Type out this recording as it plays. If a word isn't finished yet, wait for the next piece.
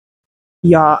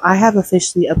Y'all, I have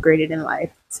officially upgraded in life.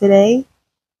 Today,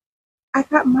 I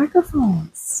got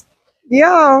microphones.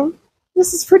 Yo,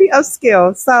 this is pretty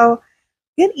upscale. So,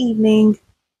 good evening.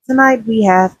 Tonight we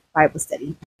have Bible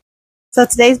study. So,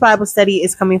 today's Bible study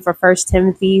is coming from First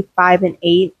Timothy 5 and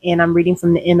 8, and I'm reading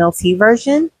from the NLT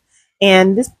version.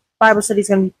 And this Bible study is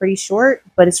going to be pretty short,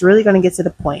 but it's really going to get to the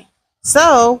point.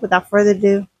 So, without further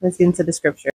ado, let's get into the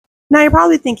scripture. Now, you're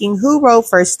probably thinking, who wrote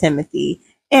First Timothy?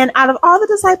 And out of all the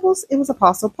disciples, it was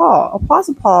Apostle Paul.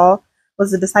 Apostle Paul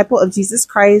was a disciple of Jesus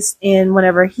Christ, and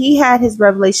whenever he had his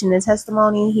revelation and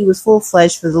testimony, he was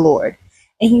full-fledged for the Lord.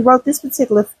 And he wrote this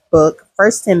particular book,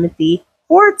 First Timothy,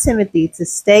 for Timothy to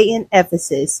stay in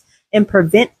Ephesus and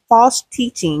prevent false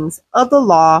teachings of the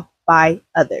law by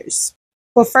others.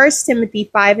 For First Timothy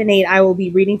 5 and 8, I will be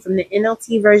reading from the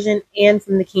NLT version and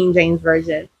from the King James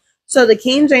version. So the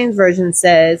King James version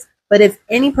says, "But if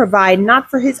any provide not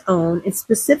for his own, and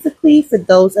specifically for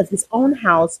those of his own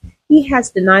house, he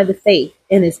has denied the faith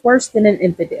and is worse than an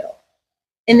infidel."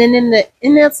 And then in the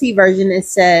NLT version, it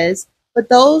says, "But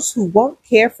those who won't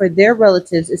care for their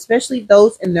relatives, especially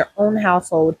those in their own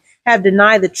household, have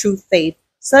denied the true faith.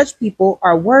 Such people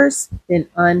are worse than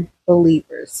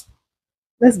unbelievers."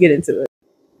 Let's get into it.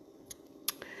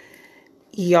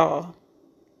 Y'all,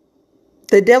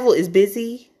 the devil is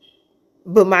busy,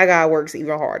 but my God works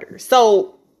even harder.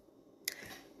 So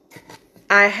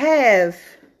I have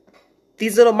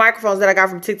these little microphones that I got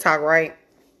from TikTok, right?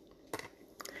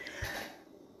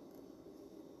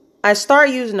 I start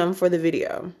using them for the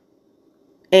video.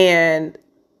 And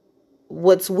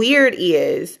what's weird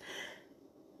is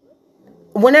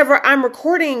whenever I'm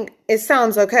recording, it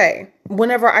sounds okay.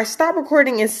 Whenever I stop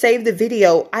recording and save the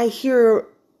video, I hear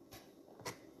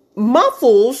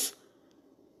muffles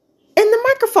in the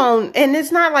microphone. And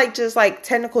it's not like just like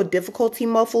technical difficulty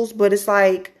muffles, but it's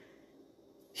like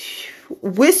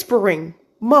whispering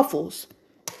muffles.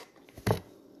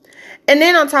 And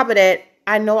then on top of that,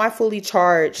 I know I fully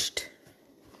charged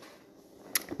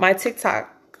my TikTok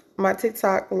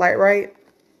light, right?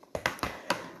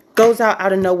 Goes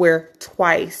out of nowhere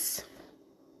twice.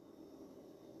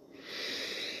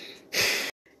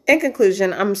 In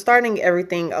conclusion, I'm starting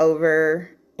everything over,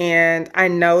 and I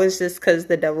know it's just because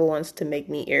the devil wants to make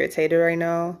me irritated right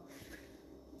now.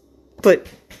 But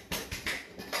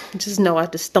just know I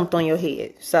just stumped on your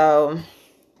head. So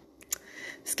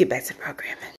let's get back to the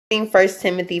programming. First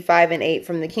Timothy 5 and 8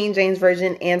 from the King James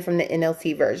Version and from the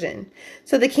NLT version.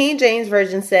 So the King James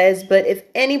Version says, "But if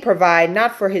any provide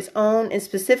not for his own, and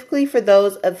specifically for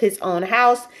those of his own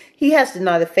house, he has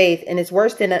denied the faith and is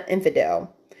worse than an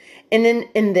infidel." And then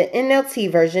in the NLT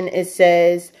version, it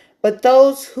says, "But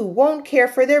those who won't care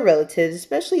for their relatives,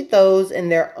 especially those in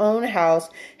their own house,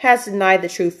 has denied the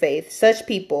true faith. Such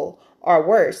people are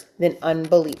worse than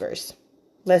unbelievers."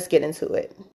 Let's get into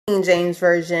it. King James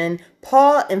Version,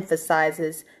 Paul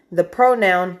emphasizes the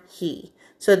pronoun he.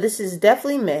 So this is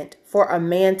definitely meant for a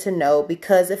man to know,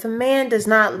 because if a man does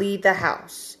not lead the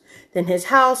house, then his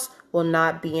house will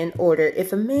not be in order.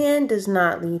 If a man does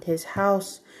not lead his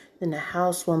house, then the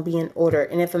house won't be in order.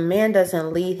 And if a man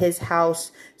doesn't lead his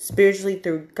house spiritually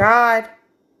through God,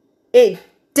 it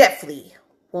definitely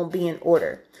won't be in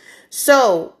order.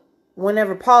 So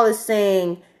whenever Paul is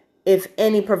saying, if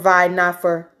any provide not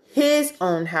for his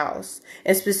own house,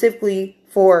 and specifically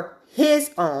for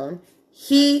his own,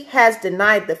 he has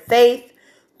denied the faith.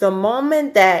 The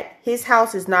moment that his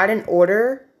house is not in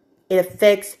order, it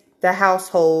affects the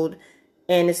household,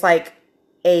 and it's like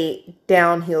a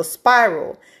downhill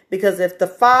spiral. Because if the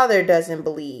father doesn't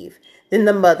believe, then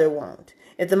the mother won't.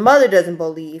 If the mother doesn't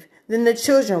believe, then the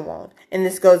children won't. And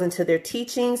this goes into their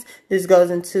teachings. This goes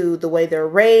into the way they're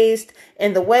raised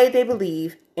and the way they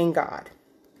believe in God.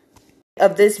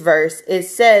 Of this verse, it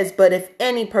says, "But if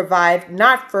any provide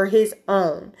not for his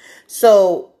own."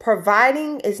 So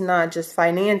providing is not just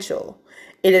financial.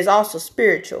 It is also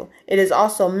spiritual. It is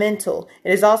also mental.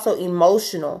 It is also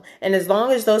emotional. And as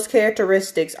long as those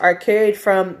characteristics are carried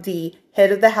from the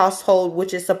head of the household,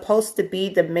 which is supposed to be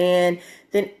the man,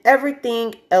 then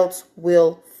everything else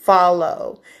will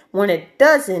follow. When it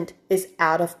doesn't, it's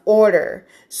out of order.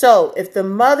 So if the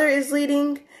mother is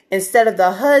leading instead of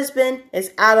the husband, it's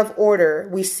out of order.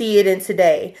 We see it in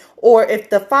today. Or if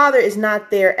the father is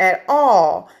not there at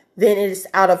all, then it is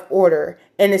out of order,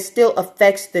 and it still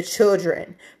affects the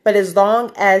children. But as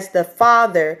long as the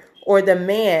father or the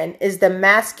man is the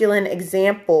masculine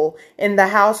example in the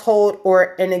household,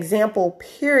 or an example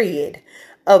period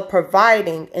of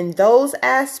providing in those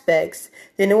aspects,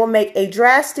 then it will make a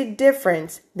drastic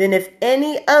difference than if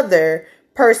any other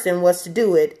person was to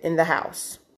do it in the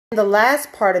house. In the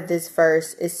last part of this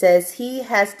verse, it says he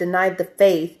has denied the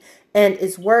faith and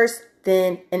is worse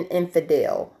than an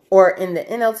infidel, or in the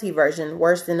NLT version,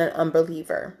 worse than an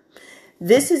unbeliever.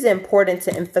 This is important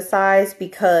to emphasize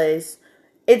because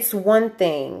it's one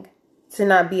thing to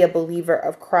not be a believer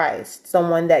of Christ,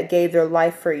 someone that gave their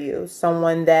life for you,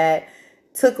 someone that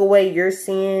took away your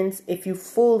sins if you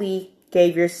fully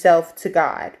gave yourself to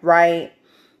God, right?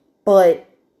 But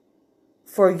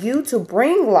for you to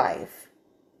bring life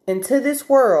into this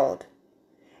world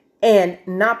and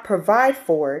not provide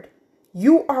for it,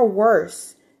 you are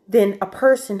worse than a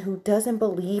person who doesn't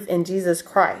believe in Jesus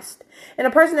Christ. And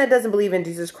a person that doesn't believe in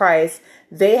Jesus Christ,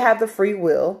 they have the free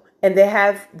will and they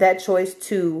have that choice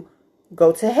to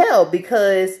go to hell,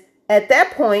 because at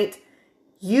that point,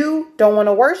 you don't want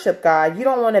to worship God. You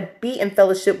don't want to be in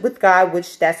fellowship with God,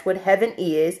 which that's what heaven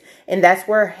is. And that's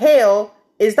where hell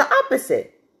is the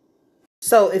opposite.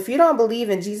 So if you don't believe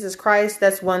in Jesus Christ,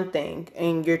 that's one thing,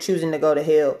 and you're choosing to go to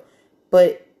hell.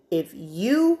 But if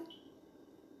you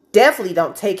definitely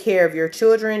don't take care of your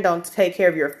children, don't take care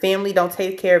of your family, don't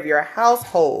take care of your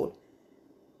household,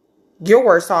 you're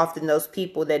worse off than those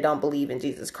people that don't believe in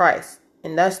Jesus Christ.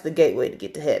 And that's the gateway to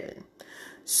get to heaven.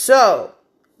 So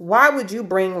why would you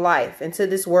bring life into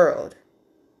this world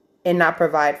and not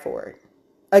provide for it?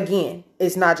 Again,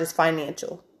 it's not just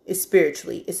financial. It's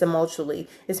spiritually, it's emotionally,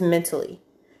 it's mentally.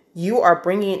 You are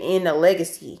bringing in a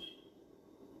legacy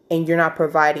and you're not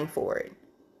providing for it.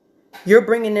 You're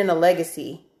bringing in a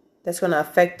legacy that's going to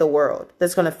affect the world,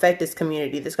 that's going to affect this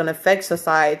community, that's going to affect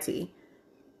society,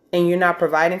 and you're not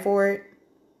providing for it.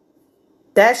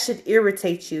 That should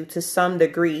irritate you to some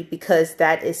degree, because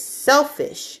that is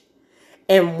selfish.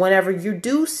 And whenever you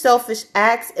do selfish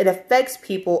acts, it affects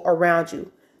people around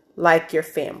you, like your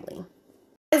family.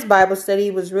 This Bible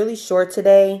study was really short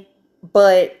today,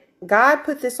 but God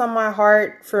put this on my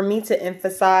heart for me to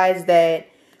emphasize that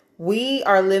we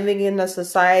are living in a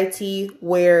society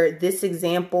where this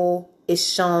example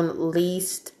is shown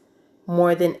least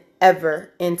more than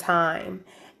ever in time.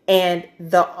 And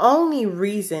the only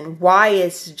reason why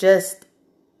it's just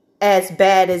as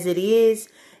bad as it is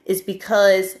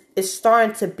because it's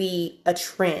starting to be a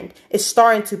trend. It's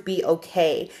starting to be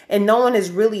okay. And no one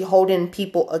is really holding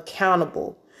people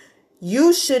accountable.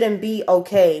 You shouldn't be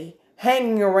okay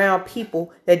hanging around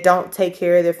people that don't take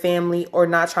care of their family or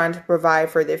not trying to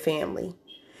provide for their family.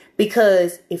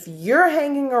 Because if you're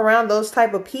hanging around those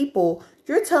type of people,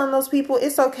 you're telling those people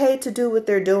it's okay to do what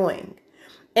they're doing.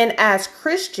 And as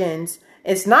Christians,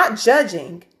 it's not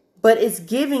judging, but it's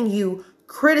giving you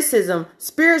criticism,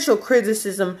 spiritual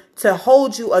criticism, to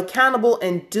hold you accountable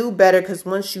and do better. Because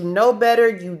once you know better,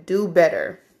 you do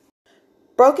better.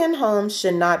 Broken homes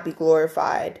should not be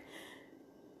glorified.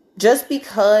 Just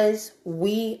because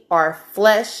we are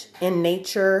flesh in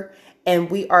nature and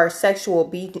we are sexual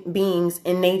beings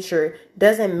in nature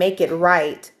doesn't make it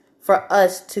right for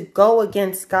us to go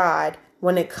against God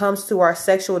when it comes to our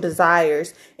sexual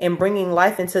desires and bringing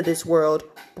life into this world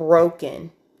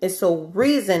broken. It's a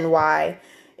reason why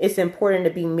it's important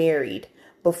to be married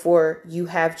before you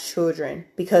have children,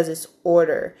 because it's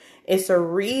order. It's a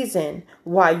reason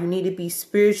why you need to be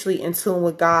spiritually in tune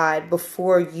with God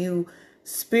before you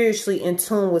spiritually in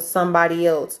tune with somebody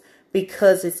else,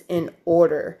 because it's in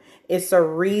order. It's a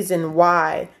reason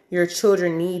why your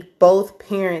children need both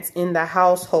parents in the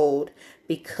household,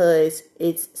 because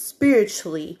it's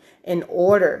spiritually in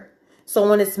order. So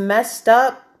when it's messed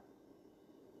up,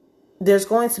 there's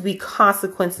going to be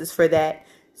consequences for that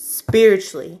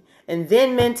spiritually, and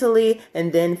then mentally,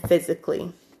 and then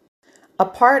physically. A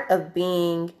part of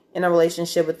being in a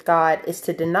relationship with God is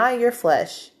to deny your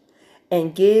flesh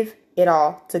and give it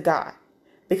all to God.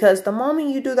 Because the moment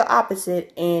you do the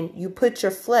opposite and you put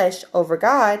your flesh over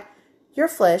God, your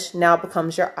flesh now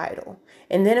becomes your idol.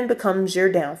 And then it becomes your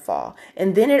downfall.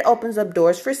 And then it opens up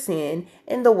doors for sin,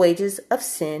 and the wages of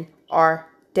sin are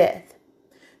death.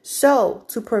 So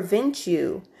to prevent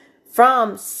you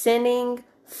from sinning,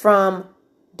 from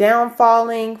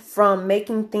downfalling, from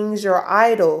making things your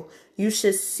idol, you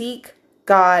should seek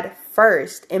God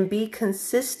first and be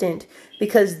consistent,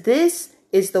 because this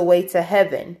is the way to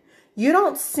heaven. You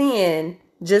don't sin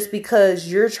just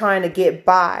because you're trying to get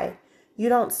by. You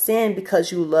don't sin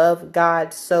because you love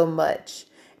God so much.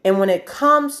 And when it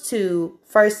comes to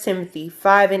 1 Timothy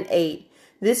 5:8,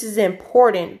 this is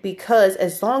important, because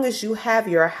as long as you have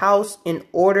your house in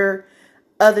order,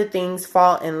 other things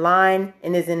fall in line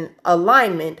and is in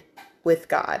alignment with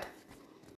God.